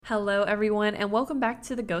Hello, everyone, and welcome back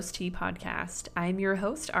to the Ghost Tea Podcast. I'm your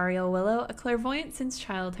host, Ariel Willow, a clairvoyant since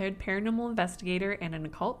childhood, paranormal investigator, and an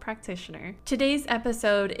occult practitioner. Today's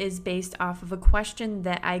episode is based off of a question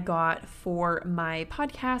that I got for my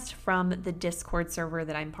podcast from the Discord server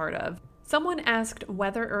that I'm part of. Someone asked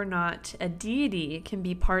whether or not a deity can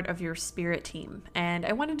be part of your spirit team, and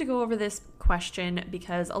I wanted to go over this question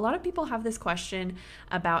because a lot of people have this question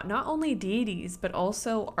about not only deities but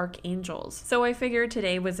also archangels. So I figured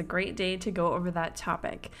today was a great day to go over that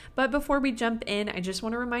topic. But before we jump in, I just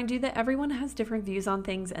want to remind you that everyone has different views on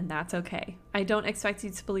things, and that's okay. I don't expect you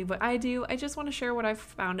to believe what I do. I just want to share what I've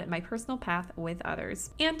found in my personal path with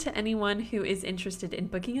others. And to anyone who is interested in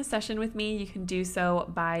booking a session with me, you can do so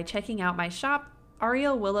by checking out my shop,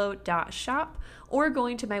 arielwillow.shop, or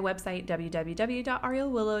going to my website,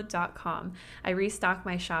 www.arielwillow.com. I restock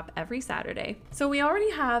my shop every Saturday. So we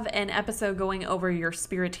already have an episode going over your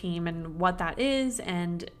spirit team and what that is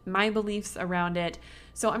and my beliefs around it.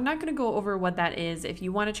 So I'm not going to go over what that is. If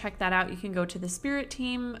you want to check that out, you can go to the spirit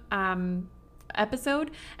team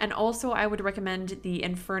episode. And also I would recommend the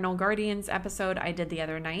Infernal Guardians episode I did the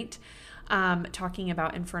other night. Talking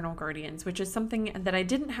about infernal guardians, which is something that I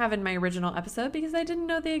didn't have in my original episode because I didn't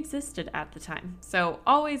know they existed at the time. So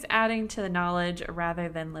always adding to the knowledge rather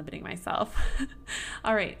than limiting myself.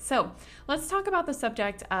 All right, so let's talk about the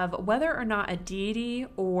subject of whether or not a deity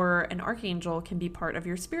or an archangel can be part of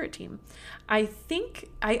your spirit team. I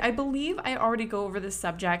believe I already go over the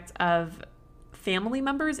subject of family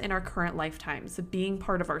members in our current lifetimes being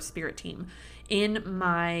part of our spirit team in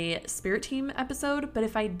my spirit team episode, but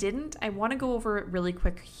if I didn't, I want to go over it really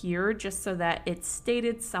quick here just so that it's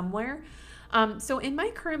stated somewhere. So in my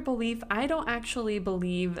current belief, I don't actually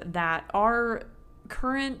believe that our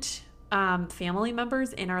current family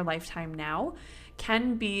members in our lifetime now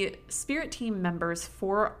can be spirit team members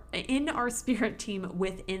in our spirit team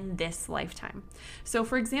within this lifetime. So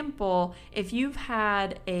for example, if you've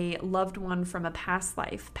had a loved one from a past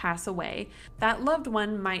life pass away, that loved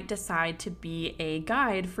one might decide to be a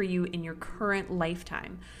guide for you in your current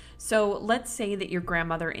lifetime. So let's say that your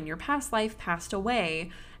grandmother in your past life passed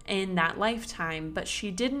away in that lifetime, but she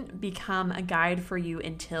didn't become a guide for you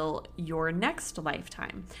until your next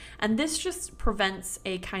lifetime. And this just prevents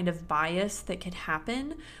a kind of bias that could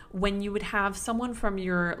happen when you would have someone from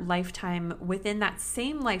your lifetime within that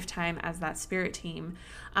same lifetime as that spirit team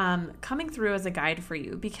coming through as a guide for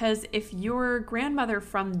you. Because if your grandmother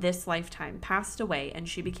from this lifetime passed away and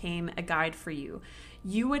she became a guide for you,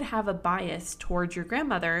 you would have a bias towards your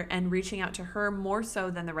grandmother and reaching out to her more so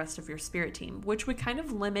than the rest of your spirit team, which would kind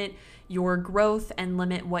of limit your growth and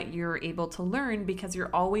limit what you're able to learn because you're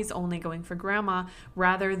always only going for grandma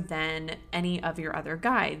rather than any of your other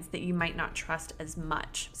guides that you might not trust as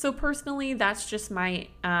much. So personally, that's just my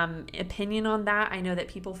opinion on that. I know that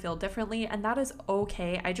people feel differently, and that is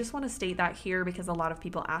okay. I just want to state that here because a lot of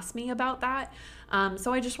people ask me about that.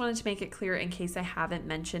 So I just wanted to make it clear in case I haven't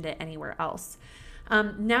mentioned it anywhere else.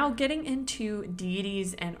 Now getting into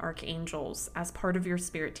deities and archangels as part of your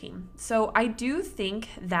spirit team. So I do think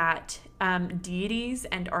that deities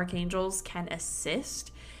and archangels can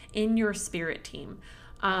assist in your spirit team.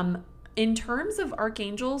 In terms of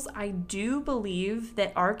archangels, I do believe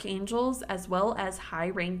that archangels, as well as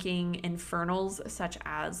high-ranking infernals such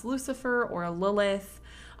as Lucifer or Lilith,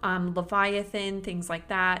 Leviathan, things like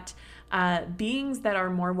that, beings that are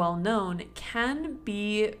more well-known can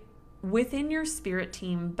be within your spirit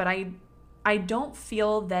team, but I don't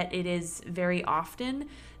feel that it is very often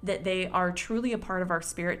that they are truly a part of our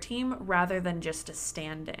spirit team rather than just a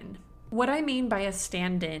stand-in. What I mean by a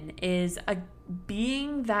stand-in is a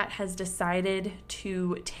being that has decided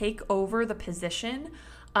to take over the position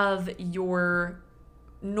of your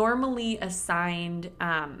normally assigned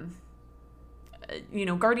guardian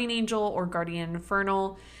angel or guardian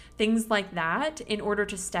infernal, things like that, in order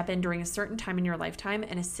to step in during a certain time in your lifetime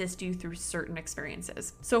and assist you through certain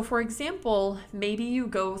experiences. So for example, maybe you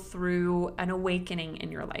go through an awakening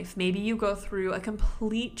in your life. Maybe you go through a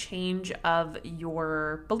complete change of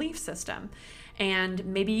your belief system. And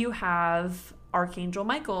maybe you have Archangel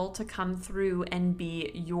Michael to come through and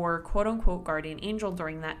be your quote-unquote guardian angel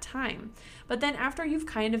during that time. But then after you've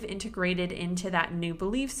kind of integrated into that new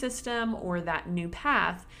belief system or that new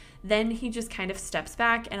path, then he just kind of steps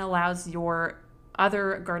back and allows your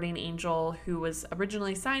other guardian angel who was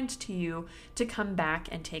originally assigned to you to come back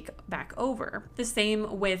and take back over. The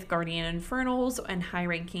same with guardian infernals and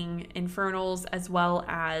high-ranking infernals, as well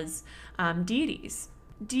as deities.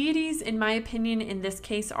 Deities, in my opinion, in this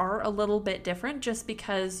case are a little bit different just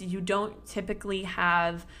because you don't typically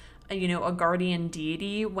have a guardian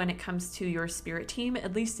deity when it comes to your spirit team.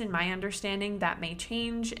 At least in my understanding, that may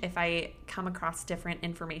change if I come across different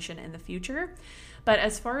information in the future. But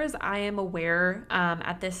as far as I am aware,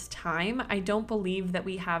 at this time, I don't believe that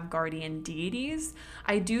we have guardian deities.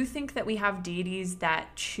 I do think that we have deities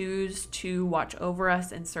that choose to watch over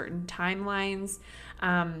us in certain timelines.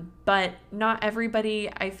 But not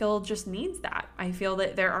everybody, I feel, just needs that. I feel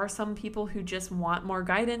that there are some people who just want more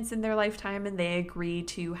guidance in their lifetime and they agree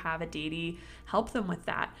to have a deity help them with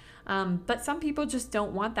that. But some people just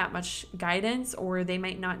don't want that much guidance, or they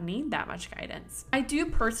might not need that much guidance. I do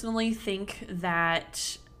personally think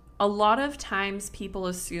that a lot of times people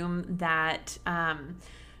assume that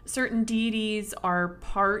certain deities are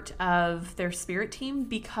part of their spirit team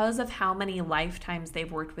because of how many lifetimes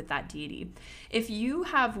they've worked with that deity. If you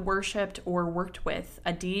have worshipped or worked with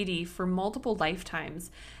a deity for multiple lifetimes,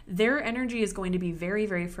 their energy is going to be very,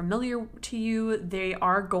 very familiar to you. They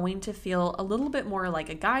are going to feel a little bit more like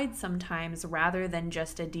a guide sometimes rather than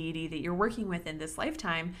just a deity that you're working with in this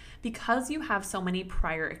lifetime, because you have so many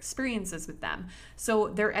prior experiences with them. So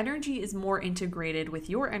their energy is more integrated with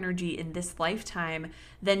your energy in this lifetime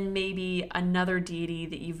than maybe another deity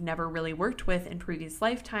that you've never really worked with in previous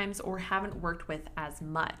lifetimes or haven't worked with as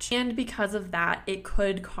much. And because of that, it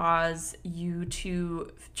could cause you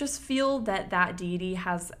to just feel that that deity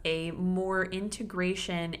has a more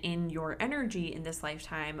integration in your energy in this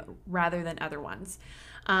lifetime rather than other ones.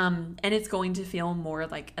 And it's going to feel more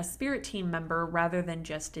like a spirit team member rather than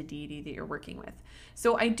just a deity that you're working with.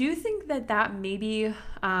 So I do think that that may be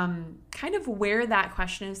kind of where that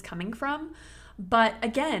question is coming from. But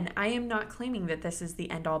again, I am not claiming that this is the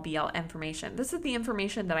end-all be-all information. This is the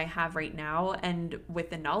information that I have right now, and with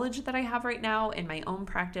the knowledge that I have right now in my own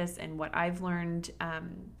practice and what I've learned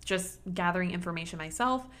just gathering information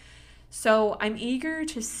myself. So I'm eager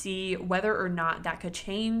to see whether or not that could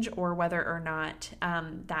change, or whether or not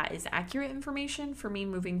that is accurate information for me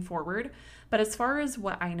moving forward. But as far as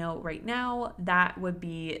what I know right now, that would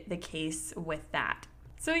be the case with that.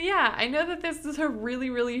 So yeah, I know that this is a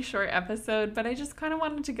really, really short episode, but I just kind of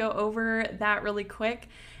wanted to go over that really quick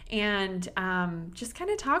and just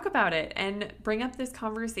kind of talk about it and bring up this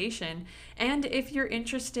conversation. And if you're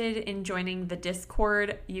interested in joining the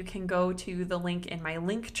Discord, you can go to the link in my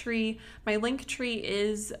link tree. My link tree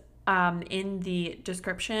is in the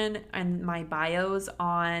description and my bios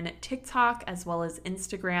on TikTok as well as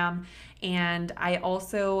Instagram. And I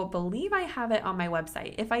also believe I have it on my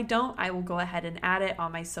website. If I don't, I will go ahead and add it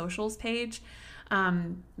on my socials page.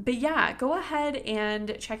 But yeah, go ahead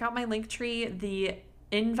and check out my link tree. The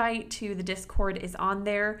invite to the Discord is on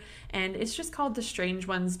there, and it's just called the Strange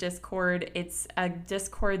Ones Discord. It's a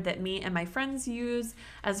Discord that me and my friends use,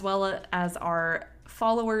 as well as our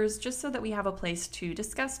followers, just so that we have a place to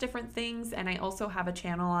discuss different things. And I also have a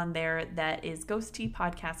channel on there that is Ghost Tea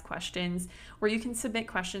Podcast Questions, where you can submit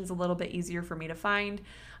questions a little bit easier for me to find.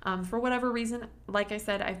 For whatever reason, like I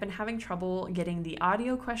said, I've been having trouble getting the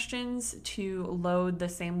audio questions to load the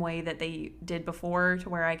same way that they did before to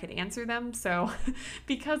where I could answer them. So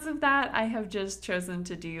because of that, I have just chosen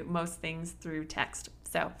to do most things through text.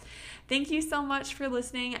 So thank you so much for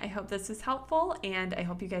listening. I hope this is helpful, and I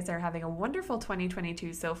hope you guys are having a wonderful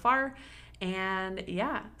 2022 so far. And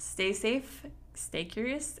yeah, stay safe, stay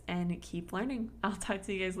curious, and keep learning. I'll talk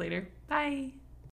to you guys later. Bye.